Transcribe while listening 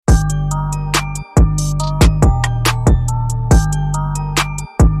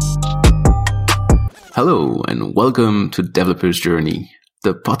Hello and welcome to Developer's Journey,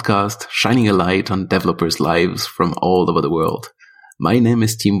 the podcast shining a light on developers' lives from all over the world. My name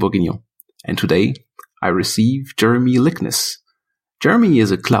is Tim Bourguignon, and today I receive Jeremy Liknes. Jeremy is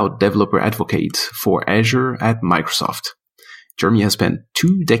a cloud developer advocate for Azure at Microsoft. Jeremy has spent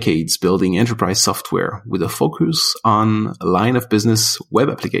 2 decades building enterprise software with a focus on a line of business web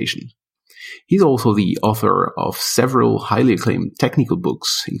application. He's also the author of several highly acclaimed technical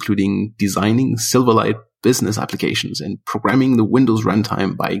books, including Designing Silverlight Business Applications and Programming the Windows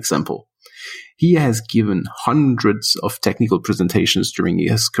Runtime by Example. He has given hundreds of technical presentations during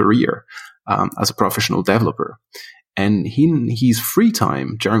his career as a professional developer. And in his free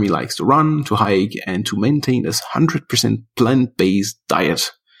time, Jeremy likes to run, to hike, and to maintain a 100% plant-based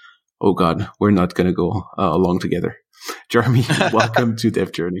diet. Oh God, we're not going to go along together. Jeremy, welcome to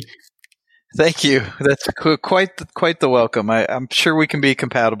Dev Journey. Thank you. That's quite the welcome. I'm sure we can be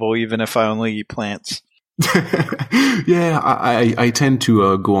compatible, even if I only eat plants. Yeah, I tend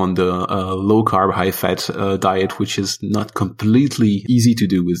to go on the low carb, high fat diet, which is not completely easy to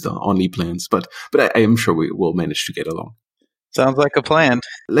do with only plants, but I am sure we will manage to get along. Sounds like a plan.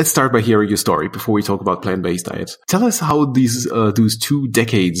 Let's start by hearing your story before we talk about plant-based diets. Tell us how those 2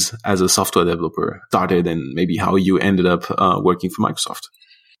 decades as a software developer started, and maybe how you ended up working for Microsoft.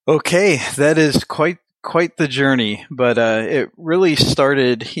 Okay, that is quite the journey, but it really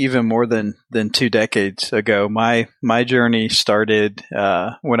started even more than 2 decades ago. My journey started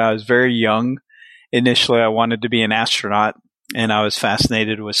when I was very young. Initially, I wanted to be an astronaut, and I was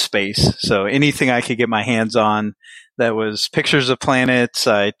fascinated with space. So anything I could get my hands on that was pictures of planets.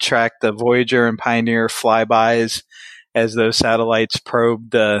 I tracked the Voyager and Pioneer flybys as those satellites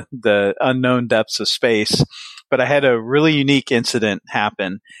probed the unknown depths of space. But I had a really unique incident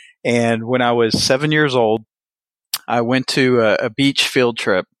happen. And when I was 7 years old, I went to a beach field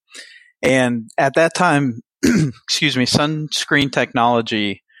trip. And at that time, sunscreen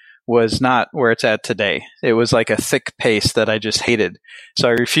technology was not where it's at today. It was like a thick paste that I just hated. So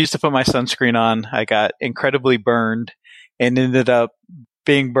I refused to put my sunscreen on. I got incredibly burned and ended up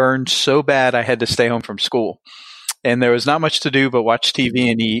being burned so bad I had to stay home from school. And there was not much to do but watch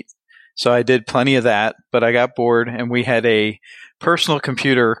TV and eat. So I did plenty of that, but I got bored, and we had a personal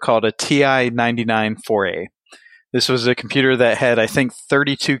computer called a TI-99 4A. This was a computer that had, I think,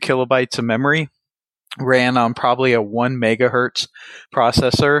 32 kilobytes of memory, ran on probably a 1 megahertz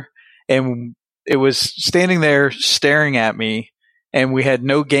processor, and it was standing there staring at me, and we had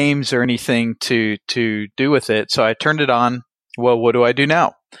no games or anything to do with it. So I turned it on. Well, what do I do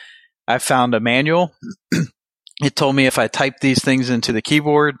now? I found a manual. It told me if I typed these things into the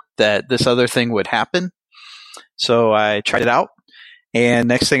keyboard that this other thing would happen. So I tried it out. And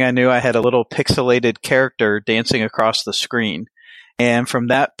next thing I knew, I had a little pixelated character dancing across the screen. And from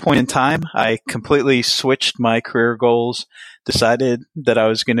that point in time, I completely switched my career goals, decided that I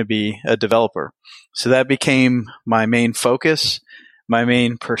was going to be a developer. So that became my main focus, my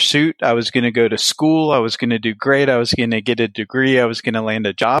main pursuit. I was going to go to school. I was going to do great. I was going to get a degree. I was going to land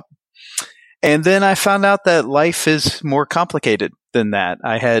a job. And then I found out that life is more complicated than that.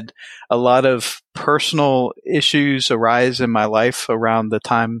 I had a lot of personal issues arise in my life around the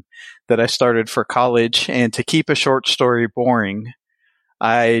time that I started for college. And to keep a short story boring,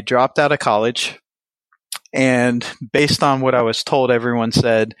 I dropped out of college. And based on what I was told, everyone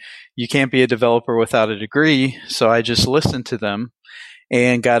said, you can't be a developer without a degree. So I just listened to them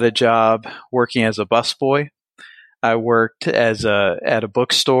and got a job working as a busboy. I worked at a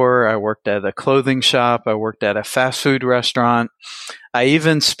bookstore. I worked at a clothing shop. I worked at a fast food restaurant. I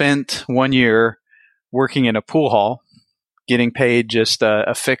even spent 1 year working in a pool hall, getting paid just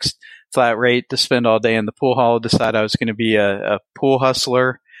a fixed flat rate to spend all day in the pool hall. Decided I was going to be a pool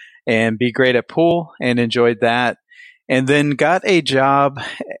hustler and be great at pool, and enjoyed that. And then got a job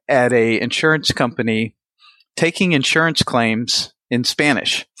at a insurance company taking insurance claims in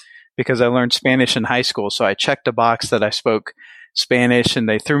Spanish, because I learned Spanish in high school. So I checked a box that I spoke Spanish, and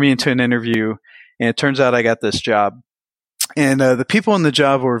they threw me into an interview, and it turns out I got this job. And the people in the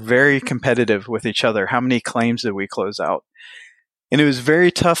job were very competitive with each other. How many claims did we close out? And it was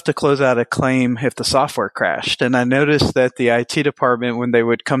very tough to close out a claim if the software crashed. And I noticed that the IT department, when they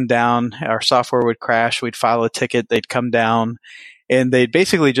would come down, our software would crash, we'd file a ticket, they'd come down, and they'd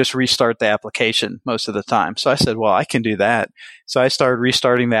basically just restart the application most of the time. So I said, well, I can do that. So I started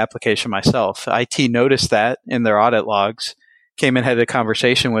restarting the application myself. IT noticed that in their audit logs, came and had a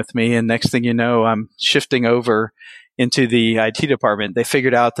conversation with me, and next thing you know, I'm shifting over into the IT department. They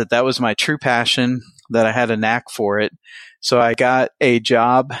figured out that that was my true passion, that I had a knack for it. So I got a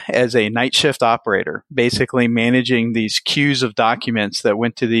job as a night shift operator, basically managing these queues of documents that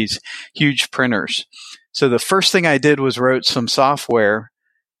went to these huge printers. So the first thing I did was wrote some software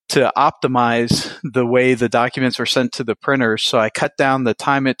to optimize the way the documents were sent to the printers. So I cut down the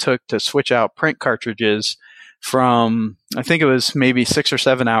time it took to switch out print cartridges from, I think it was maybe 6 or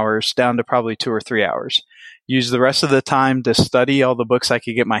 7 hours down to probably 2 or 3 hours. Used the rest of the time to study all the books I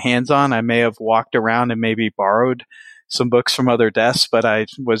could get my hands on. I may have walked around and maybe borrowed some books from other desks, but I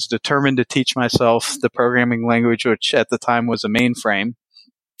was determined to teach myself the programming language, which at the time was a mainframe.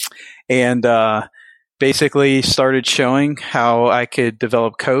 And basically started showing how I could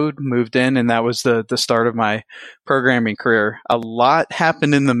develop code, moved in, and that was the start of my programming career. A lot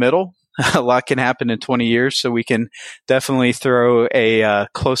happened in the middle. A lot can happen in 20 years, so we can definitely throw a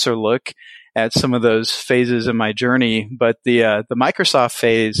closer look at some of those phases in my journey. But the Microsoft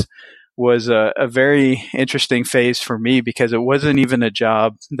phase was a very interesting phase for me because it wasn't even a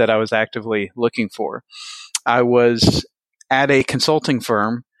job that I was actively looking for. I was at a consulting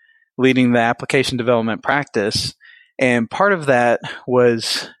firm leading the application development practice. And part of that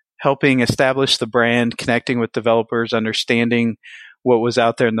was helping establish the brand, connecting with developers, understanding what was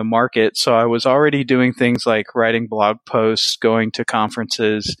out there in the market. So I was already doing things like writing blog posts, going to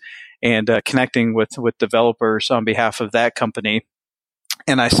conferences, and connecting with developers on behalf of that company.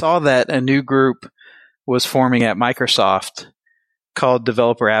 And I saw that a new group was forming at Microsoft called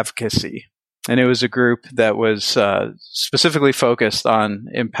Developer Advocacy. And it was a group that was specifically focused on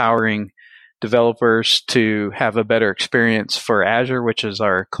empowering developers to have a better experience for Azure, which is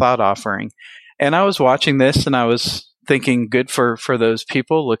our cloud offering. And I was watching this and I was thinking, good for those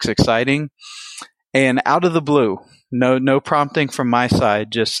people, looks exciting. And out of the blue, no prompting from my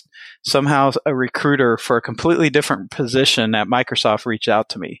side, just somehow a recruiter for a completely different position at Microsoft reached out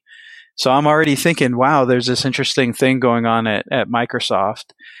to me. So I'm already thinking, wow, there's this interesting thing going on at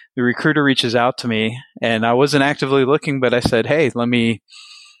Microsoft. The recruiter reaches out to me and I wasn't actively looking, but I said, hey, let me,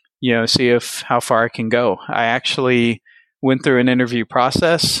 see how far I can go. I actually went through an interview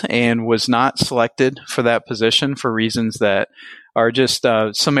process and was not selected for that position for reasons that are just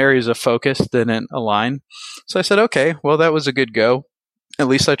some areas of focus didn't align. So I said, okay, well, that was a good go. At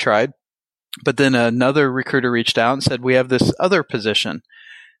least I tried. But then another recruiter reached out and said, we have this other position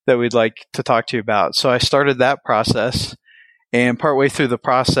that we'd like to talk to you about. So I started that process. And partway through the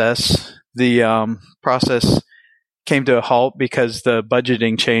process, the process came to a halt because the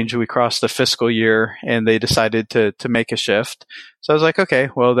budgeting changed. We crossed the fiscal year and they decided to make a shift. So I was like, okay,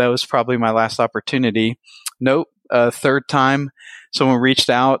 well, that was probably my last opportunity. Nope. Third time, someone reached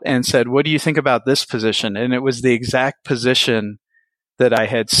out and said, what do you think about this position? And it was the exact position that I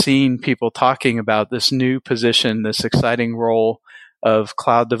had seen people talking about, this new position, this exciting role of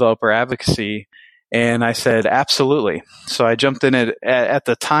cloud developer advocacy. And I said, absolutely. So I jumped in it. At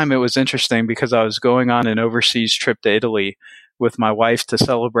the time, it was interesting because I was going on an overseas trip to Italy with my wife to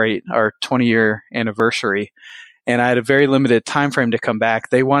celebrate our 20-year anniversary. And I had a very limited time frame to come back.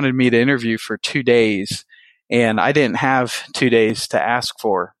 They wanted me to interview for 2 days, and I didn't have 2 days to ask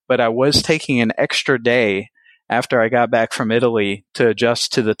for. But I was taking an extra day after I got back from Italy to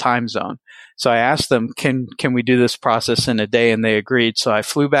adjust to the time zone. So I asked them, can we do this process in a day? And they agreed. So I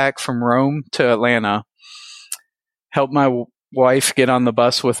flew back from Rome to Atlanta, helped my wife get on the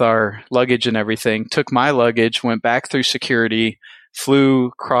bus with our luggage and everything, took my luggage, went back through security, flew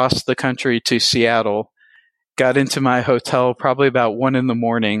across the country to Seattle, got into my hotel probably about 1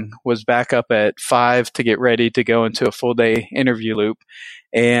 a.m, was back up at 5 to get ready to go into a full day interview loop.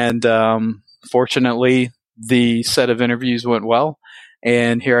 And fortunately, the set of interviews went well.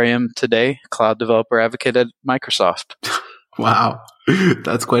 And here I am today, cloud developer advocate at Microsoft. Wow,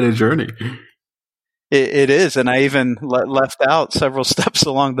 that's quite a journey. It is, and I even left out several steps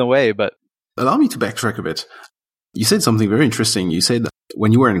along the way. But allow me to backtrack a bit. You said something very interesting. You said that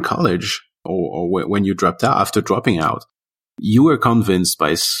when you were in college or when you dropped out, after dropping out, you were convinced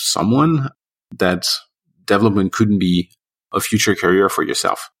by someone that development couldn't be a future career for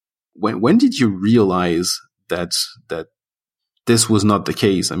yourself. When did you realize that this was not the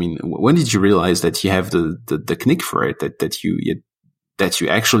case? I mean, when did you realize that you have the knick for it, that you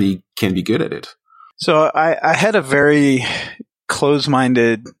actually can be good at it? So I had a very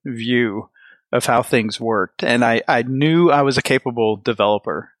close-minded view of how things worked, and I knew I was a capable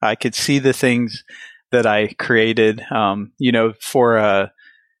developer. I could see the things that I created. For a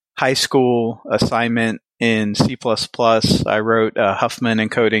high school assignment in C++, I wrote a Huffman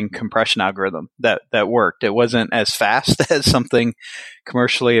encoding compression algorithm that worked. It wasn't as fast as something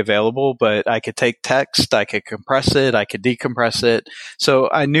commercially available, but I could take text, I could compress it, I could decompress it. So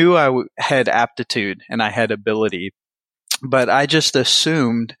I knew I had aptitude and I had ability, but I just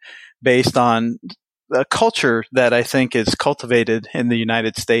assumed based on a culture that I think is cultivated in the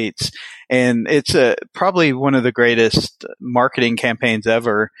United States. And it's probably one of the greatest marketing campaigns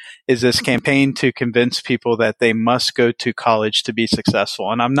ever, is this campaign to convince people that they must go to college to be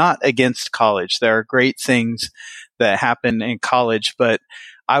successful. And I'm not against college. There are great things that happen in college, but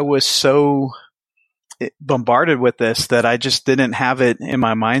I was so bombarded with this that I just didn't have it in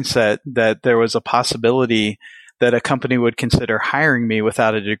my mindset that there was a possibility that a company would consider hiring me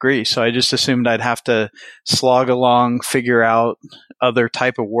without a degree. So I just assumed I'd have to slog along, figure out other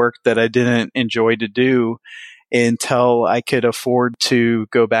type of work that I didn't enjoy to do until I could afford to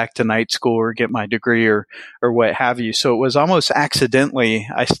go back to night school or get my degree or what have you. So it was almost accidentally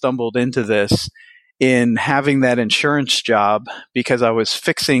I stumbled into this in having that insurance job because I was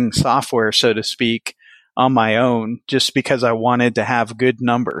fixing software, so to speak, on my own, just because I wanted to have good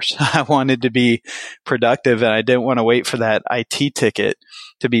numbers. I wanted to be productive and I didn't want to wait for that IT ticket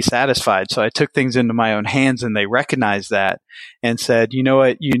to be satisfied. So I took things into my own hands, and they recognized that and said, you know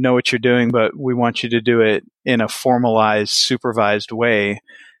what you're doing, but we want you to do it in a formalized, supervised way.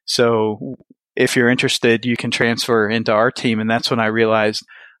 So if you're interested, you can transfer into our team. And that's when I realized,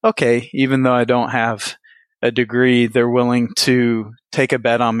 okay, even though I don't have a degree, they're willing to take a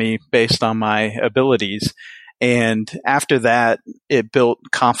bet on me based on my abilities. And after that, it built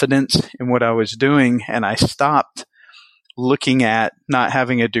confidence in what I was doing. And I stopped looking at not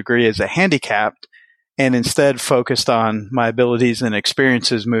having a degree as a handicap and instead focused on my abilities and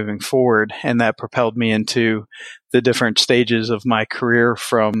experiences moving forward. And that propelled me into the different stages of my career,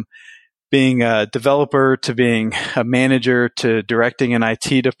 from being a developer to being a manager to directing an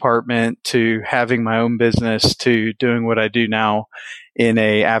IT department to having my own business to doing what I do now in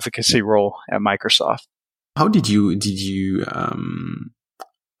a advocacy role at Microsoft. How did you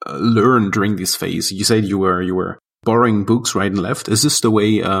learn during this phase? You said you were borrowing books right and left. Is this the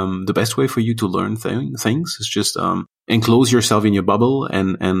way, the best way for you to learn things? Is just enclose yourself in your bubble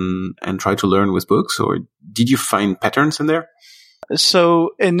and try to learn with books, or did you find patterns in there?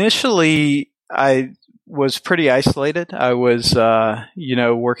 So initially, I was pretty isolated. I was,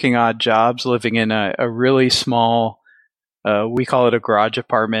 working odd jobs, living in a really small, we call it a garage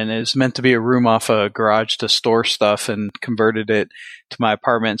apartment. It's meant to be a room off a garage to store stuff, and converted it to my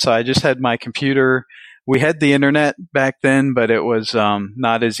apartment. So I just had my computer. We had the internet back then, but it was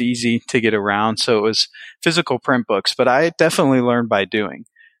not as easy to get around. So it was physical print books, but I definitely learned by doing.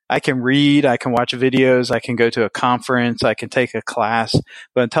 I can read, I can watch videos, I can go to a conference, I can take a class,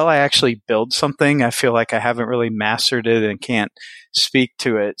 but until I actually build something, I feel like I haven't really mastered it and can't speak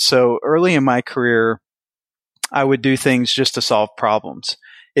to it. So early in my career, I would do things just to solve problems.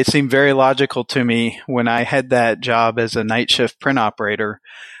 It seemed very logical to me when I had that job as a night shift print operator.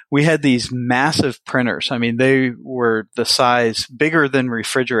 We had these massive printers. I mean, they were the size bigger than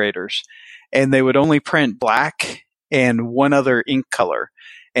refrigerators, and they would only print black and one other ink color.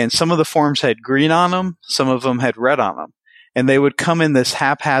 And some of the forms had green on them, some of them had red on them. And they would come in this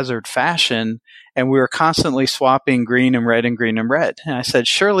haphazard fashion, and we were constantly swapping green and red and green and red. And I said,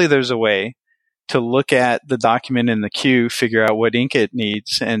 surely there's a way to look at the document in the queue, figure out what ink it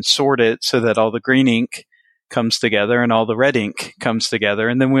needs, and sort it so that all the green ink comes together and all the red ink comes together.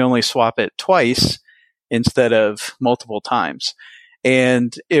 And then we only swap it twice instead of multiple times.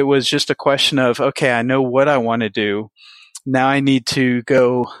 And it was just a question of, okay, I know what I want to do. Now I need to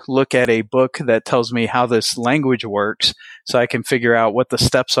go look at a book that tells me how this language works so I can figure out what the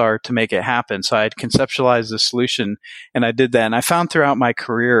steps are to make it happen. So I had conceptualized the solution, and I did that. And I found throughout my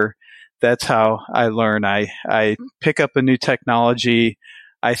career, that's how I learn. I pick up a new technology.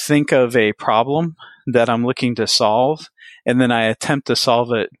 I think of a problem that I'm looking to solve, and then I attempt to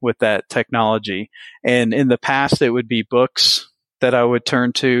solve it with that technology. And in the past, it would be books that I would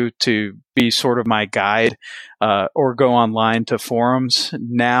turn to be sort of my guide, or go online to forums.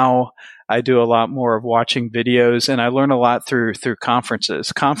 Now I do a lot more of watching videos, and I learn a lot through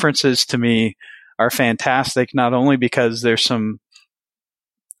conferences. Conferences to me are fantastic, not only because there's some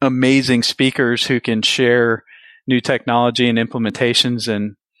amazing speakers who can share new technology and implementations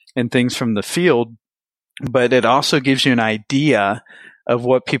and things from the field, but it also gives you an idea of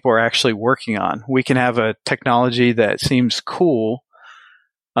what people are actually working on. We can have a technology that seems cool,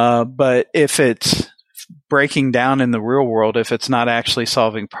 but if it's breaking down in the real world, if it's not actually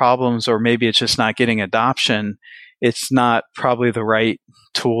solving problems, or maybe it's just not getting adoption, it's not probably the right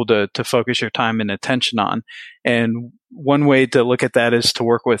tool to focus your time and attention on. And one way to look at that is to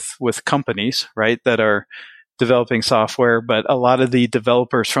work with companies, right, that are developing software, but a lot of the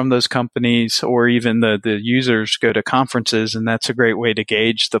developers from those companies, or even the users, go to conferences, and that's a great way to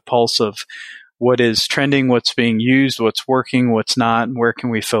gauge the pulse of what is trending, what's being used, what's working, what's not, and where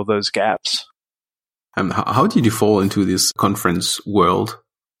can we fill those gaps. How did you fall into this conference world?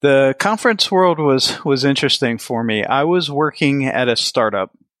 The conference world was interesting for me. I was working at a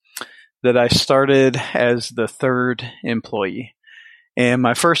startup that I started as the third employee. And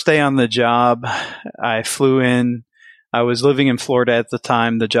my first day on the job, I flew in. I was living in Florida at the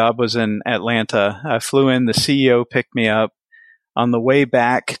time. The job was in Atlanta. I flew in. The CEO picked me up. On the way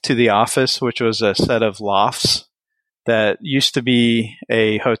back to the office, which was a set of lofts that used to be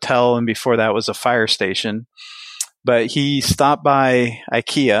a hotel, and before that was a fire station. But he stopped by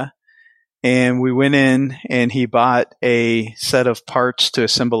IKEA, and we went in, and he bought a set of parts to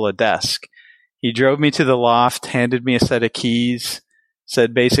assemble a desk. He drove me to the loft, handed me a set of keys,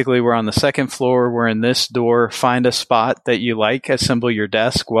 said basically, we're on the second floor, we're in this door, find a spot that you like, assemble your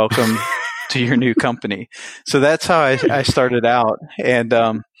desk, welcome to your new company. So that's how I started out.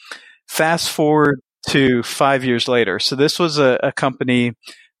 And fast forward to 5 years later. So this was a company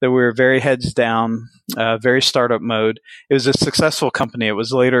that we were very heads down, very startup mode. It was a successful company. It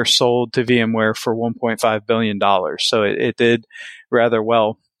was later sold to VMware for $1.5 billion. So it did rather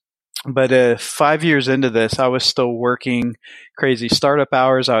well. But 5 years into this, I was still working crazy startup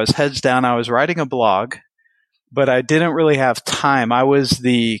hours. I was heads down. I was writing a blog, but I didn't really have time. I was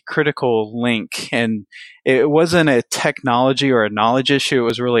the critical link, and it wasn't a technology or a knowledge issue. It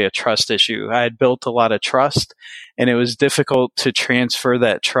was really a trust issue. I had built a lot of trust, and it was difficult to transfer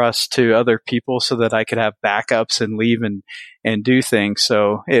that trust to other people so that I could have backups and leave and do things.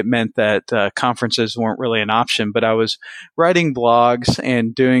 So it meant that conferences weren't really an option, but I was writing blogs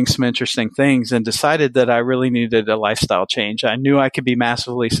and doing some interesting things and decided that I really needed a lifestyle change. I knew I could be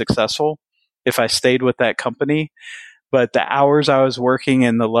massively successful if I stayed with that company, but the hours I was working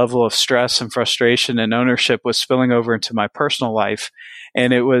and the level of stress and frustration and ownership was spilling over into my personal life.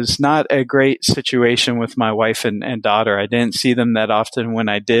 And it was not a great situation with my wife and daughter. I didn't see them that often. When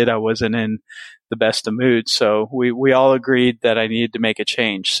I did, I wasn't in the best of moods. So we all agreed that I needed to make a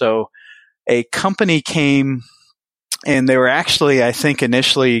change. So a company came, and they were actually, I think,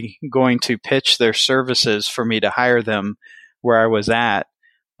 initially going to pitch their services for me to hire them where I was at.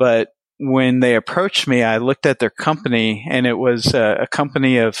 But when they approached me, I looked at their company, and it was a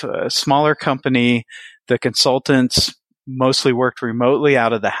company of a smaller company. The consultants mostly worked remotely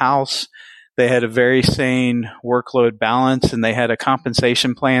out of the house. They had a very sane workload balance, and they had a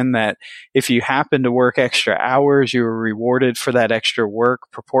compensation plan that if you happened to work extra hours, you were rewarded for that extra work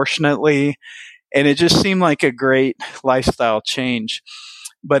proportionately. And it just seemed like a great lifestyle change.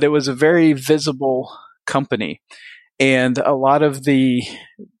 But it was a very visible company. And a lot of the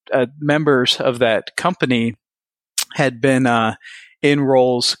members of that company had been in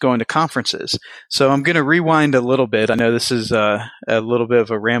roles going to conferences. So I'm going to rewind a little bit. I know this is a little bit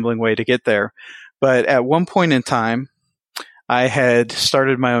of a rambling way to get there, but at one point in time, I had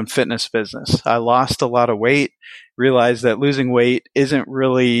started my own fitness business. I lost a lot of weight, realized that losing weight isn't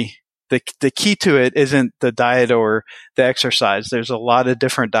really the key to it isn't the diet or the exercise. There's a lot of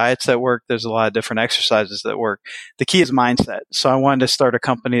different diets that work. There's a lot of different exercises that work. The key is mindset. So I wanted to start a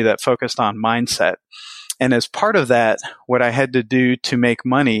company that focused on mindset. And as part of that, what I had to do to make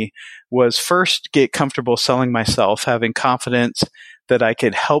money was first get comfortable selling myself, having confidence that I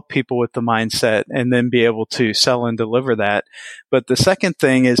could help people with the mindset, and then be able to sell and deliver that. But the second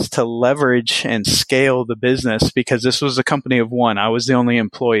thing is to leverage and scale the business, because this was a company of one. I was the only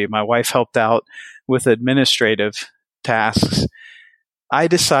employee. My wife helped out with administrative tasks. I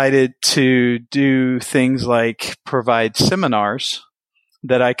decided to do things like provide seminars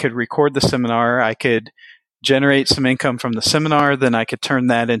that I could record the seminar. I could generate some income from the seminar. Then I could turn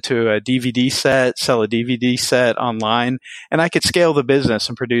that into a DVD set, sell a DVD set online, and I could scale the business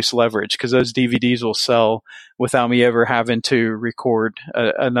and produce leverage, because those DVDs will sell without me ever having to record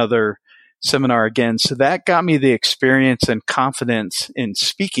another seminar again. So that got me the experience and confidence in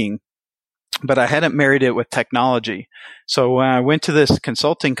speaking, but I hadn't married it with technology. So when I went to this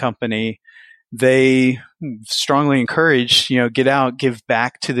consulting company, they strongly encourage, get out, give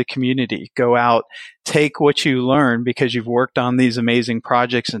back to the community, go out, take what you learn because you've worked on these amazing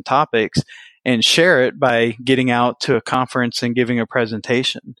projects and topics, and share it by getting out to a conference and giving a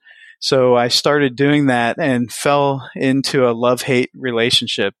presentation. So I started doing that and fell into a love-hate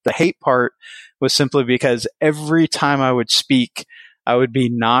relationship. The hate part was simply because every time I would speak, I would be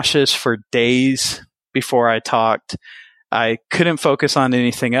nauseous for days before I talked. I couldn't focus on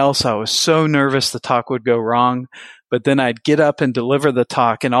anything else. I was so nervous the talk would go wrong. But then I'd get up and deliver the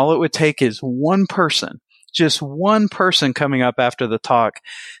talk, and all it would take is one person, just one person coming up after the talk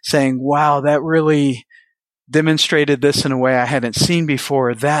saying, wow, that really demonstrated this in a way I hadn't seen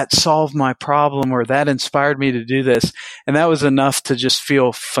before. That solved my problem, or that inspired me to do this. And that was enough to just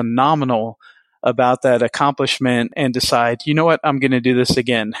feel phenomenal about that accomplishment and decide, you know what, I'm going to do this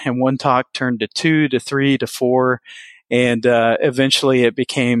again. And one talk turned to 2 to 3 to 4. And eventually it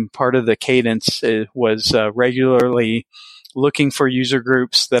became part of the cadence. It was regularly looking for user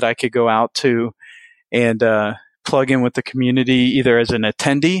groups that I could go out to and plug in with the community, either as an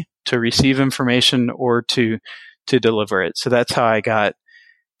attendee to receive information or to deliver it. So that's how I got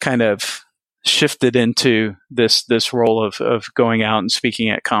kind of shifted into this role of going out and speaking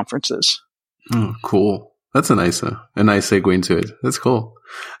at conferences. Oh, cool. That's a nice segue into it. That's cool.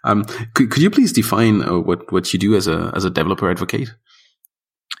 Could you please define what you do as a developer advocate?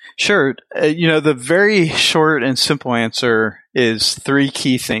 Sure. The very short and simple answer is 3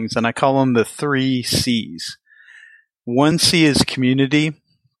 key things, and I call them the 3 C's. 1 C is community,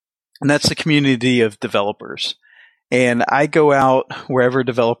 and that's the community of developers. And I go out wherever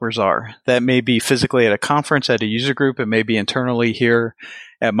developers are. That may be physically at a conference, at a user group. It may be internally here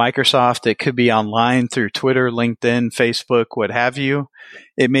at Microsoft. It could be online through Twitter, LinkedIn, Facebook, what have you.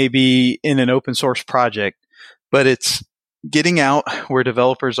 It may be in an open source project, but it's getting out where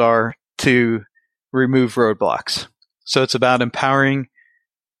developers are to remove roadblocks. So it's about empowering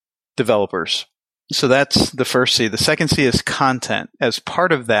developers. So that's the first C. The second C is content. As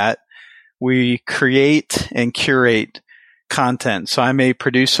part of that, we create and curate content. So I may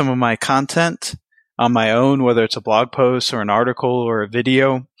produce some of my content on my own, whether it's a blog post or an article or a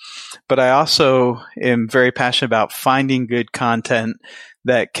video. But I also am very passionate about finding good content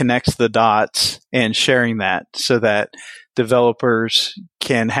that connects the dots and sharing that so that developers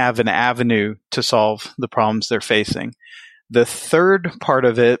can have an avenue to solve the problems they're facing. The third part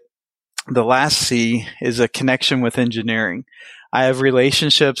of it, the last C, is a connection with engineering. I have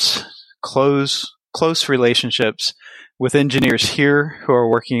relationships, close relationships with engineers here who are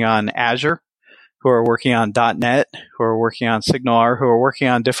working on Azure, who are working on .NET, who are working on SignalR, who are working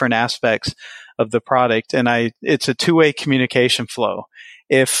on different aspects of the product. And it's a two-way communication flow.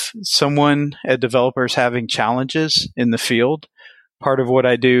 If a developer is having challenges in the field, part of what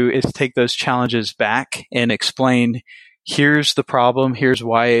I do is take those challenges back and explain, here's the problem, here's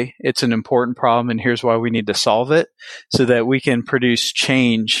why it's an important problem, and here's why we need to solve it so that we can produce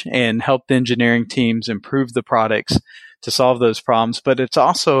change and help the engineering teams improve the products to solve those problems. But it's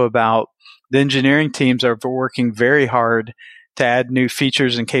also about the engineering teams are working very hard to add new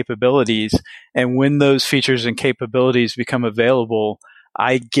features and capabilities. And when those features and capabilities become available,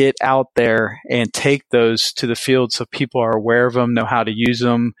 I get out there and take those to the field so people are aware of them, know how to use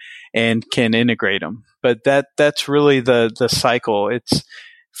them, and can integrate them. But that's really the cycle. It's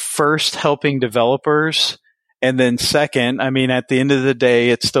first helping developers, and then second, at the end of the day,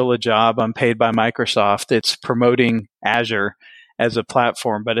 it's still a job. I'm paid by Microsoft. It's promoting Azure as a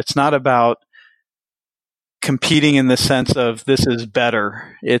platform, but it's not about competing in the sense of this is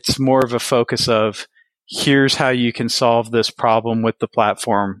better. It's more of a focus of here's how you can solve this problem with the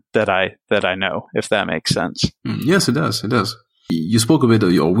platform that I know, if that makes sense. Yes, it does. It does. You spoke a bit,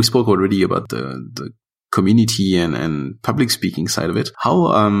 or we spoke already about the community and public speaking side of it.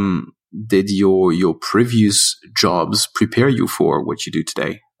 How did your previous jobs prepare you for what you do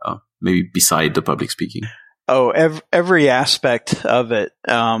today? Maybe beside the public speaking. Oh, every aspect of it.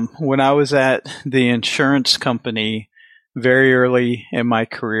 When I was at the insurance company very early in my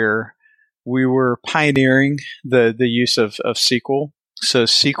career, we were pioneering the use of SQL. So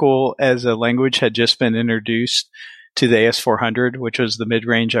SQL as a language had just been introduced to the AS400, which was the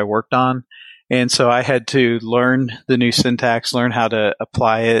mid-range I worked on. And so I had to learn the new syntax, learn how to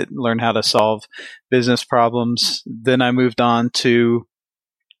apply it, learn how to solve business problems. Then I moved on to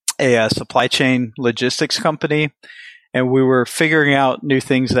a supply chain logistics company, and we were figuring out new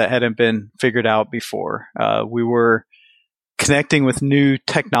things that hadn't been figured out before. We were connecting with new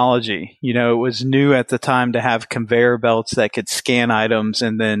technology. It was new at the time to have conveyor belts that could scan items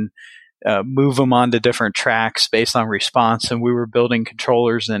and then move them onto different tracks based on response. And we were building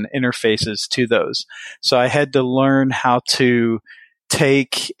controllers and interfaces to those. So I had to learn how to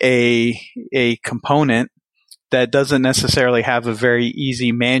take a component that doesn't necessarily have a very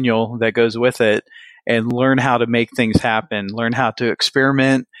easy manual that goes with it and learn how to make things happen, learn how to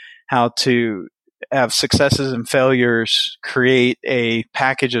experiment, how to have successes and failures, create a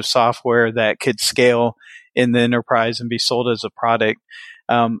package of software that could scale in the enterprise and be sold as a product.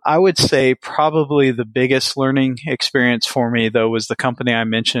 I would say probably the biggest learning experience for me, though, was the company I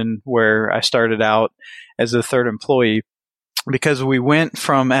mentioned where I started out as a third employee, because we went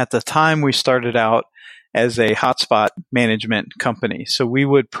from, at the time we started out as a hotspot management company. So we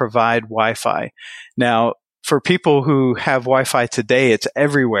would provide Wi-Fi. Now, for people who have Wi-Fi today, it's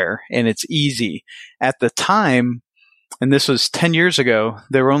everywhere and it's easy. At the time, and this was 10 years ago,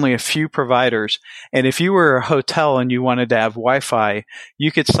 there were only a few providers. And if you were a hotel and you wanted to have Wi-Fi,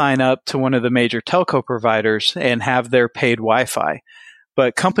 you could sign up to one of the major telco providers and have their paid Wi-Fi.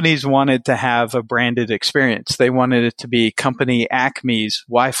 But companies wanted to have a branded experience. They wanted it to be company Acme's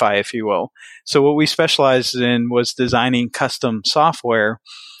Wi-Fi, if you will. So what we specialized in was designing custom software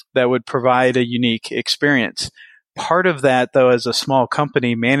that would provide a unique experience. Part of that, though, as a small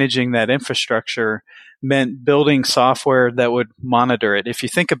company, managing that infrastructure meant building software that would monitor it. If you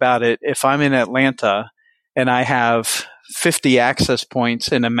think about it, if I'm in Atlanta and I have 50 access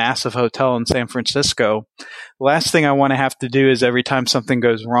points in a massive hotel in San Francisco, the last thing I want to have to do is every time something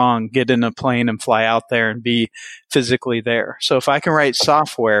goes wrong, get in a plane and fly out there and be physically there. So if I can write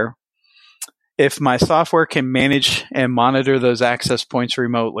software, if my software can manage and monitor those access points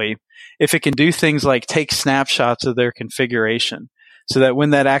remotely, if it can do things like take snapshots of their configuration so that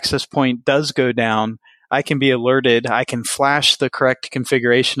when that access point does go down, I can be alerted, I can flash the correct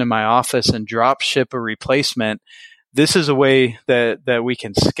configuration in my office and drop ship a replacement. This is a way that we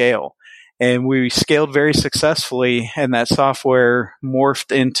can scale. And we scaled very successfully, and that software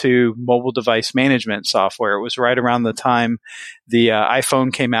morphed into mobile device management software. It was right around the time the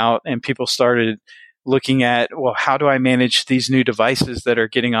iPhone came out and people started looking at, well, how do I manage these new devices that are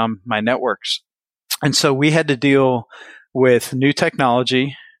getting on my networks? And so we had to deal with new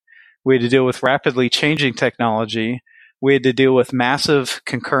technology. We had to deal with rapidly changing technology. We had to deal with massive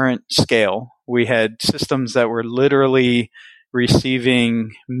concurrent scale. We had systems that were literally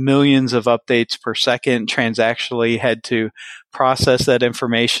receiving millions of updates per second, transactionally had to process that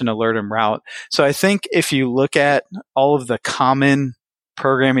information, alert and route. So I think if you look at all of the common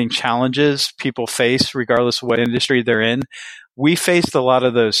programming challenges people face, regardless of what industry they're in, we faced a lot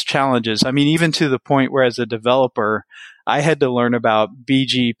of those challenges. I mean, even to the point where as a developer, I had to learn about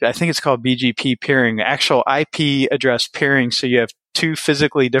I think it's called BGP peering, actual IP address peering. So you have two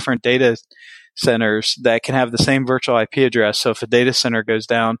physically different data centers that can have the same virtual IP address. So if a data center goes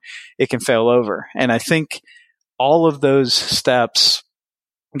down, it can fail over. And I think all of those steps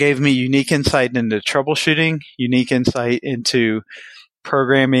gave me unique insight into troubleshooting, unique insight into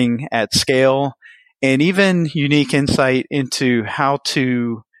programming at scale, and even unique insight into how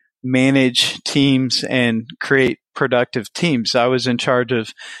to manage teams and create productive teams. I was in charge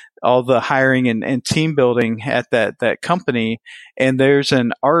of all the hiring and team building at that company. And there's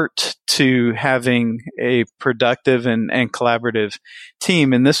an art to having a productive and collaborative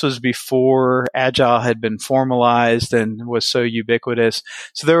team. And this was before Agile had been formalized and was so ubiquitous.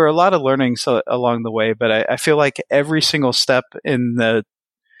 So there were a lot of learnings along the way, but I feel like every single step in the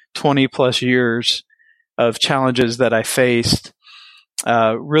 20 plus years of challenges that I faced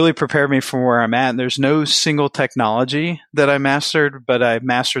really prepared me for where I'm at. And there's no single technology that I mastered, but I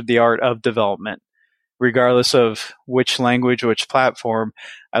mastered the art of development. Regardless of which language, which platform,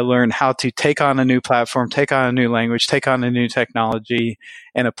 I learned how to take on a new platform, take on a new language, take on a new technology,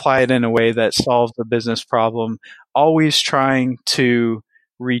 and apply it in a way that solves the business problem, always trying to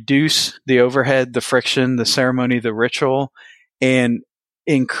reduce the overhead, the friction, the ceremony, the ritual, and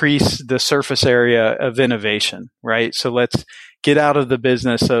increase the surface area of innovation, right? So let's get out of the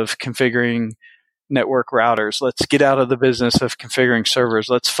business of configuring network routers. Let's get out of the business of configuring servers.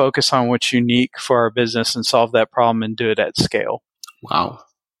 Let's focus on what's unique for our business and solve that problem and do it at scale. Wow.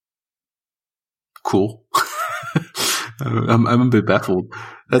 Cool. I'm a bit baffled.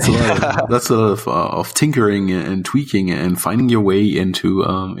 That's a lot. That's a lot of tinkering and tweaking and finding your way into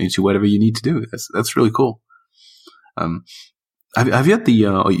whatever you need to do. That's really cool. Have you had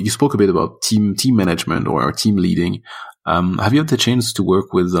you spoke a bit about team management or team leading. Have you had the chance to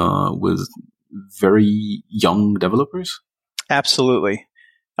work with very young developers? Absolutely.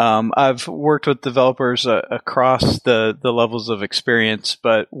 I've worked with developers across the levels of experience,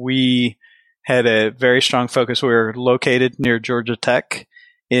 but we had a very strong focus. We were located near Georgia Tech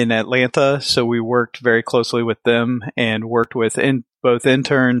in Atlanta, so we worked very closely with them and worked with both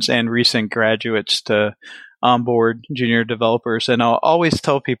interns and recent graduates to onboard junior developers. And I'll always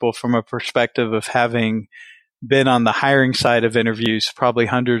tell people from a perspective of having been on the hiring side of interviews probably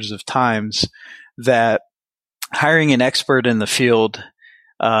hundreds of times that hiring an expert in the field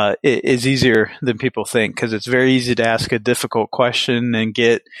is easier than people think, because it's very easy to ask a difficult question and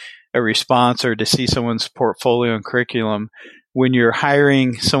get a response or to see someone's portfolio and curriculum. When you're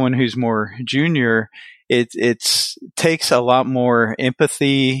hiring someone who's more junior, it takes a lot more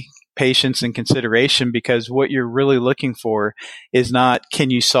empathy, patience, and consideration, because what you're really looking for is not, can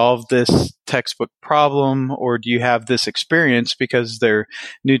you solve this textbook problem or do you have this experience, because they're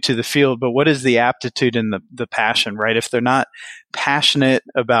new to the field, but what is the aptitude and the passion, right? If they're not passionate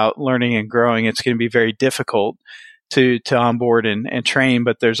about learning and growing, it's going to be very difficult to onboard and train,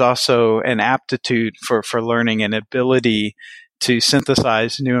 but there's also an aptitude for learning and ability to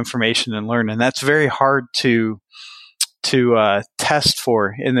synthesize new information and learn. And that's very hard to test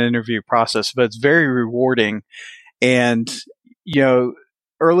for in the interview process, but it's very rewarding. And,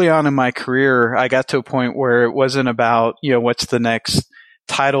 early on in my career, I got to a point where it wasn't about, what's the next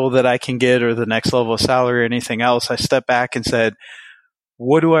title that I can get or the next level of salary or anything else. I stepped back and said,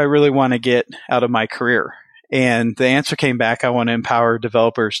 what do I really want to get out of my career? And the answer came back, I want to empower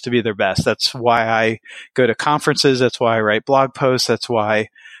developers to be their best. That's why I go to conferences. That's why I write blog posts. That's why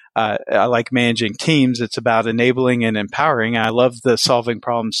I like managing teams. It's about enabling and empowering. I love the solving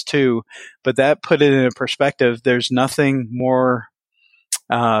problems too, but that put it in a perspective. There's nothing more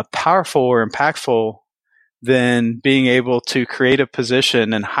powerful or impactful than being able to create a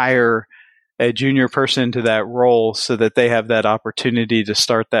position and hire a junior person into that role so that they have that opportunity to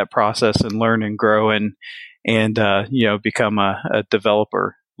start that process and learn and grow and become a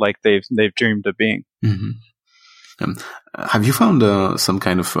developer like they've dreamed of being. Mm-hmm. Have you found some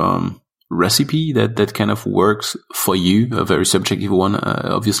kind of recipe that kind of works for you? A very subjective one,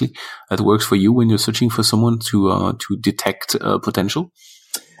 obviously, that works for you when you're searching for someone to detect potential.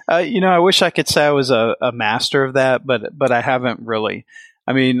 I wish I could say I was a master of that, but I haven't really.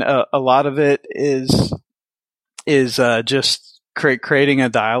 I mean, a lot of it is just creating a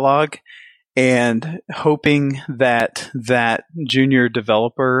dialogue and hoping that junior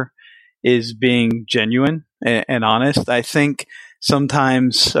developer is being genuine and honest. I think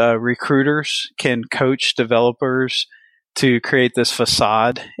sometimes recruiters can coach developers to create this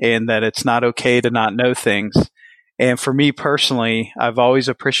facade and that it's not okay to not know things. And for me personally, I've always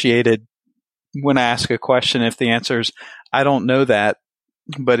appreciated when I ask a question, if the answer is, I don't know that,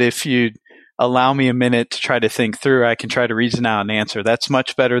 but if you allow me a minute to try to think through, I can try to reason out an answer. That's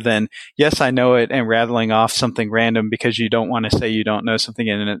much better than, yes, I know it, and rattling off something random because you don't want to say you don't know something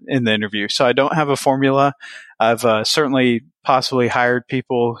in the interview. So I don't have a formula. I've certainly possibly hired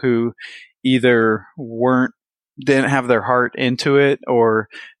people who either didn't have their heart into it or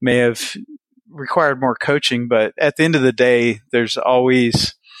may have required more coaching. But at the end of the day, there's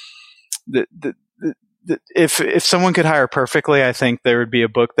always if someone could hire perfectly, I think there would be a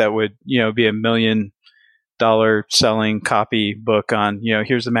book that would, be $1 million selling copy book on,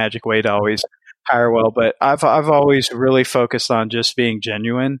 here's the magic way to always hire well. But I've always really focused on just being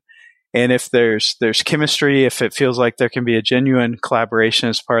genuine. And if there's chemistry, if it feels like there can be a genuine collaboration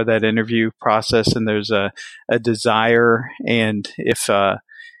as part of that interview process, and there's a desire, and if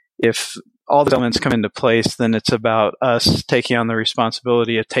all the elements come into place, then it's about us taking on the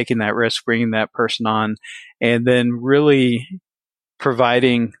responsibility of taking that risk, bringing that person on, and then really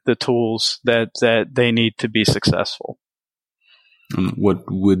providing the tools that they need to be successful. What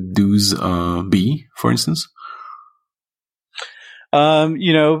would those be, for instance?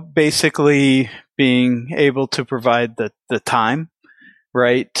 Basically being able to provide the time,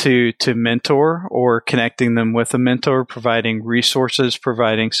 right, to mentor, or connecting them with a mentor, providing resources,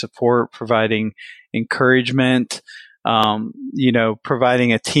 providing support, providing encouragement,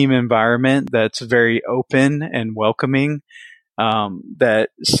 providing a team environment that's very open and welcoming, that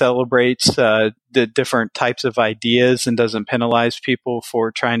celebrates the different types of ideas and doesn't penalize people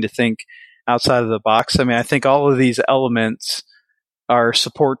for trying to think outside of the box. I mean, I think all of these elements are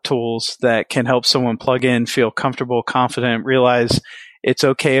support tools that can help someone plug in, feel comfortable, confident, realize it's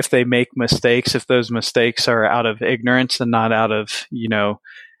okay if they make mistakes, if those mistakes are out of ignorance and not out of,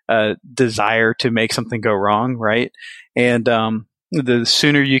 desire to make something go wrong, right? And the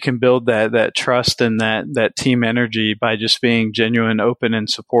sooner you can build that trust and that team energy by just being genuine, open, and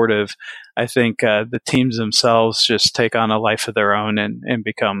supportive, I think the teams themselves just take on a life of their own and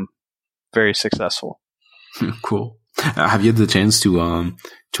become very successful. Cool. Have you had the chance to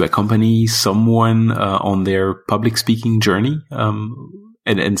accompany someone on their public speaking journey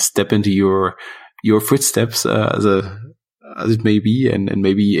and step into your footsteps as it may be, and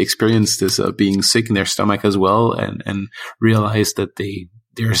maybe experience this being sick in their stomach as well, and realize that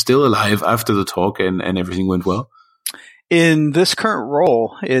they're still alive after the talk and everything went well? In this current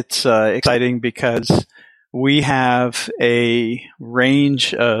role, it's exciting because we have a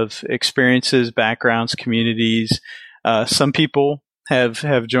range of experiences, backgrounds, communities. Some people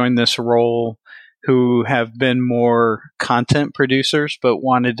have joined this role who have been more content producers, but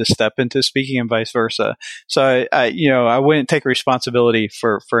wanted to step into speaking, and vice versa. So I wouldn't take responsibility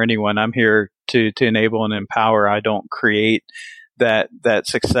for anyone. I'm here to enable and empower. I don't create that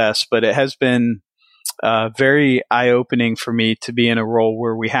success, but it has been very eye-opening for me to be in a role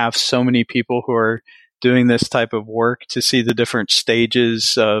where we have so many people who are doing this type of work, to see the different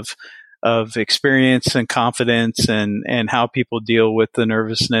stages of of experience and confidence and how people deal with the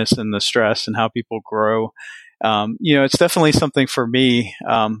nervousness and the stress and how people grow. It's definitely something for me.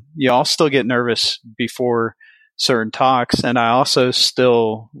 I'll still get nervous before certain talks, and I also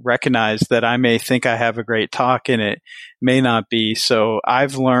still recognize that I may think I have a great talk and it may not be. So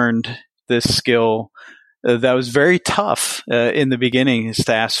I've learned this skill that was very tough in the beginning, is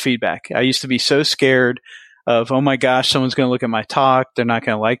to ask feedback. I used to be so scared of, oh my gosh, someone's going to look at my talk, they're not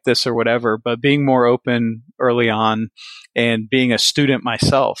going to like this or whatever. But being more open early on and being a student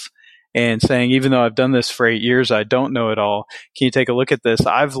myself and saying, even though I've done this for 8 years, I don't know it all. Can you take a look at this?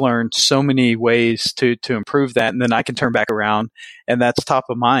 I've learned so many ways to improve that, and then I can turn back around, and that's top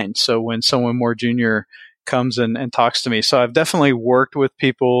of mind. So when someone more junior comes and talks to me, so I've definitely worked with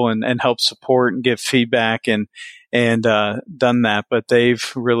people and helped support and give feedback and done that, but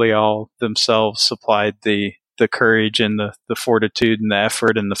they've really all themselves supplied the courage and the fortitude and the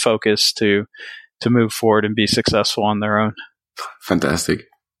effort and the focus to move forward and be successful on their own. Fantastic.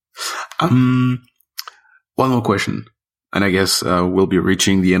 One more question, and I guess we'll be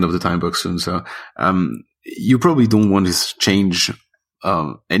reaching the end of the time box soon. So you probably don't want to change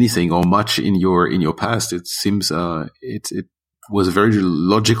anything or much in your past. It seems it was a very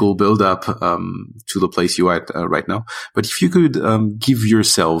logical build up to the place you're at right now. But if you could give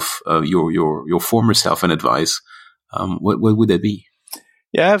yourself your former self an advice, what would that be?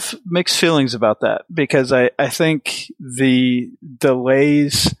 Yeah, I have mixed feelings about that, because I think the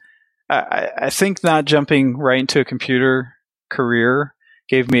delays, I think not jumping right into a computer career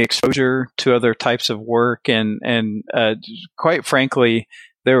gave me exposure to other types of work. And quite frankly,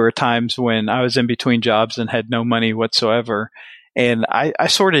 there were times when I was in between jobs and had no money whatsoever. And I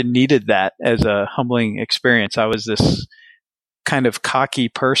sort of needed that as a humbling experience. I was this kind of cocky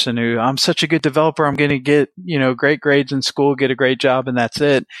person who, I'm such a good developer, I'm going to get, great grades in school, get a great job, and that's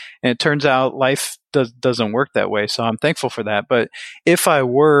it. And it turns out life doesn't work that way. So I'm thankful for that. But if I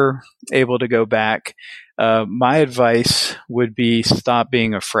were able to go back, my advice would be stop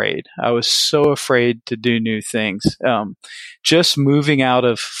being afraid. I was so afraid to do new things. Just moving out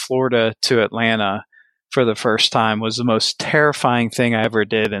of Florida to Atlanta for the first time was the most terrifying thing I ever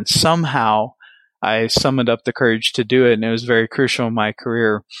did. And somehow I summoned up the courage to do it, and it was very crucial in my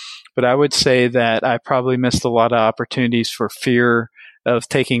career. But I would say that I probably missed a lot of opportunities for fear of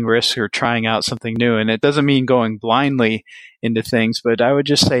taking risks or trying out something new. And it doesn't mean going blindly into things, but I would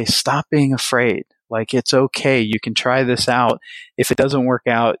just say stop being afraid. Like, it's okay. You can try this out. If it doesn't work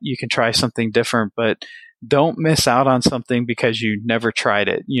out, you can try something different, but don't miss out on something because you never tried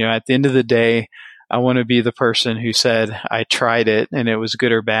it. At the end of the day, I want to be the person who said, I tried it and it was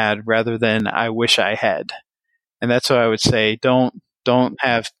good or bad, rather than I wish I had. And that's what I would say. Don't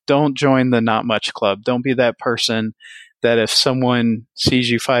join the not much club. Don't be that person that if someone sees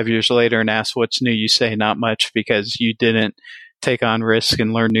you 5 years later and asks what's new, you say not much because you didn't take on risk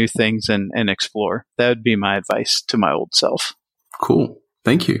and learn new things and explore. That would be my advice to my old self. Cool.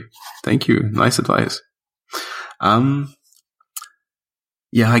 Thank you. Nice advice.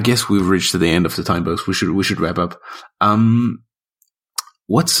 Yeah, I guess we've reached the end of the time box. We should wrap up.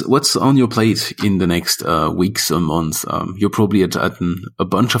 What's on your plate in the next weeks or months? You're probably at a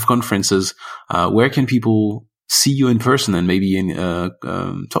bunch of conferences. Where can people see you in person and maybe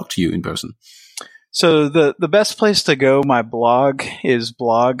talk to you in person? So the best place to go, my blog is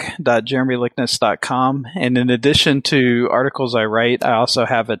blog.jeremylickness.com. And in addition to articles I write, I also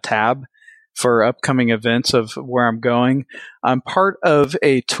have a tab for upcoming events of where I'm going. I'm part of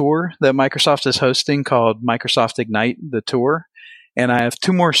a tour that Microsoft is hosting called Microsoft Ignite, the tour. And I have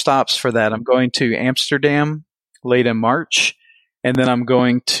 2 more stops for that. I'm going to Amsterdam late in March, and then I'm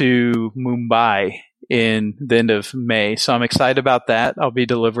going to Mumbai in the end of May. So I'm excited about that. I'll be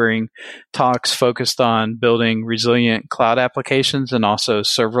delivering talks focused on building resilient cloud applications and also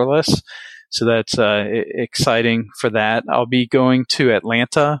serverless. So that's exciting for that. I'll be going to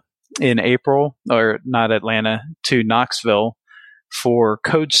Atlanta in April, or not Atlanta, to Knoxville for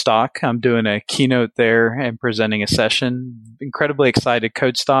CodeStock. I'm doing a keynote there and presenting a session. Incredibly excited.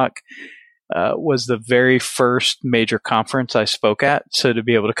 CodeStock was the very first major conference I spoke at. So to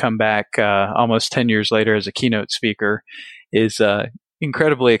be able to come back almost 10 years later as a keynote speaker is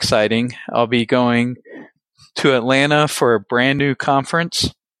incredibly exciting. I'll be going to Atlanta for a brand new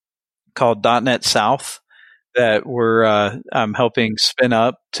conference called .NET South that I'm helping spin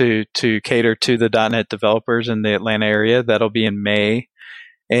up to cater to the .NET developers in the Atlanta area. That'll be in May.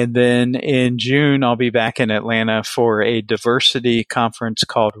 And then in June, I'll be back in Atlanta for a diversity conference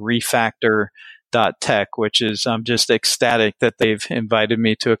called Refactor.tech, which is, I'm just ecstatic that they've invited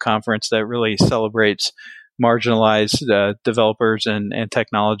me to a conference that really celebrates marginalized developers and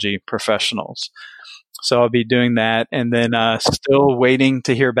technology professionals. So I'll be doing that, and then still waiting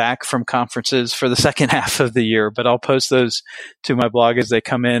to hear back from conferences for the second half of the year, but I'll post those to my blog as they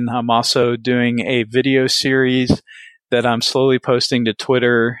come in. I'm also doing a video series that I'm slowly posting to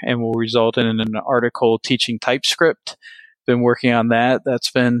Twitter and will result in an article teaching TypeScript. Been working on that.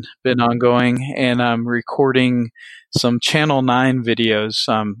 That's been ongoing, and I'm recording some Channel 9 videos.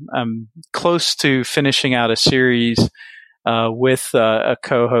 I'm close to finishing out a series with a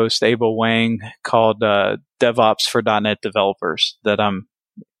co-host, Abel Wang, called DevOps for .NET Developers that I'm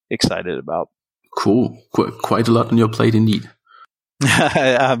excited about. Cool. Quite a lot on your plate indeed.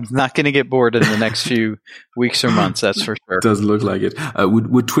 I'm not going to get bored in the next few weeks or months, that's for sure. Doesn't look like it.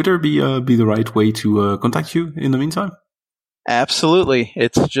 Would Twitter be the right way to contact you in the meantime? Absolutely.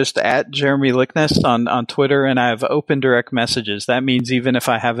 It's just at Jeremy Lickness on Twitter, and I have open direct messages. That means even if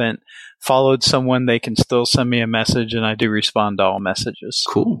I haven't followed someone, they can still send me a message, and I do respond to all messages.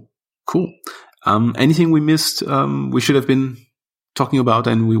 Cool. Anything we missed we should have been talking about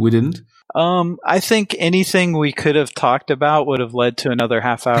and we didn't? I think anything we could have talked about would have led to another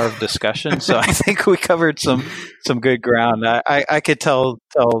half hour of discussion. So I think we covered some good ground. I could tell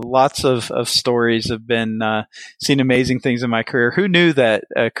lots of stories. I've been seen amazing things in my career. Who knew that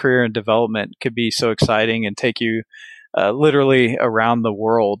a career in development could be so exciting and take you literally around the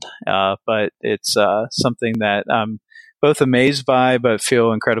world? But it's something that I'm both amazed by, but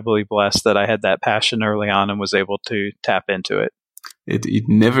feel incredibly blessed that I had that passion early on and was able to tap into it. It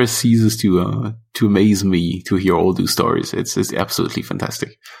never ceases to amaze me to hear all those stories. It's absolutely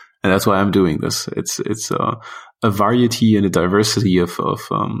fantastic, and that's why I'm doing this. It's a variety and a diversity of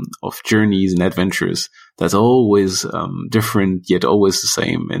journeys and adventures that's always different yet always the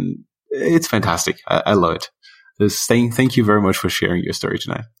same, and it's fantastic. I love it. Thank you very much for sharing your story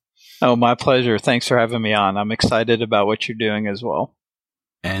tonight. Oh, my pleasure. Thanks for having me on. I'm excited about what you're doing as well.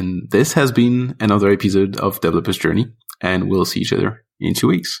 And this has been another episode of Developer's Journey. And we'll see each other in 2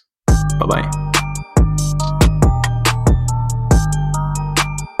 weeks. Bye-bye.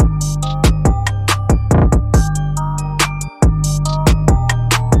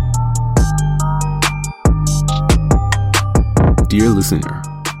 Dear listener,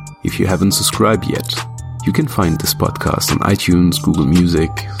 if you haven't subscribed yet, you can find this podcast on iTunes, Google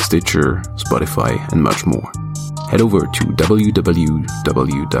Music, Stitcher, Spotify, and much more. Head over to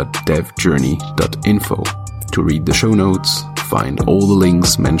www.devjourney.info to read the show notes, find all the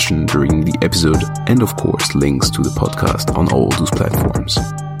links mentioned during the episode, and of course links to the podcast on all those platforms.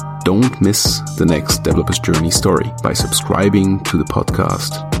 Don't miss the next Developer's Journey story by subscribing to the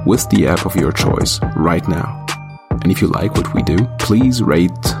podcast with the app of your choice right now. And if you like what we do, please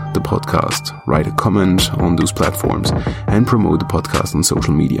rate the podcast, write a comment on those platforms, and promote the podcast on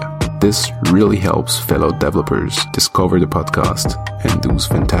social media. This really helps fellow developers discover the podcast and those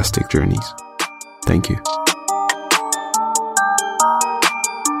fantastic journeys. Thank you.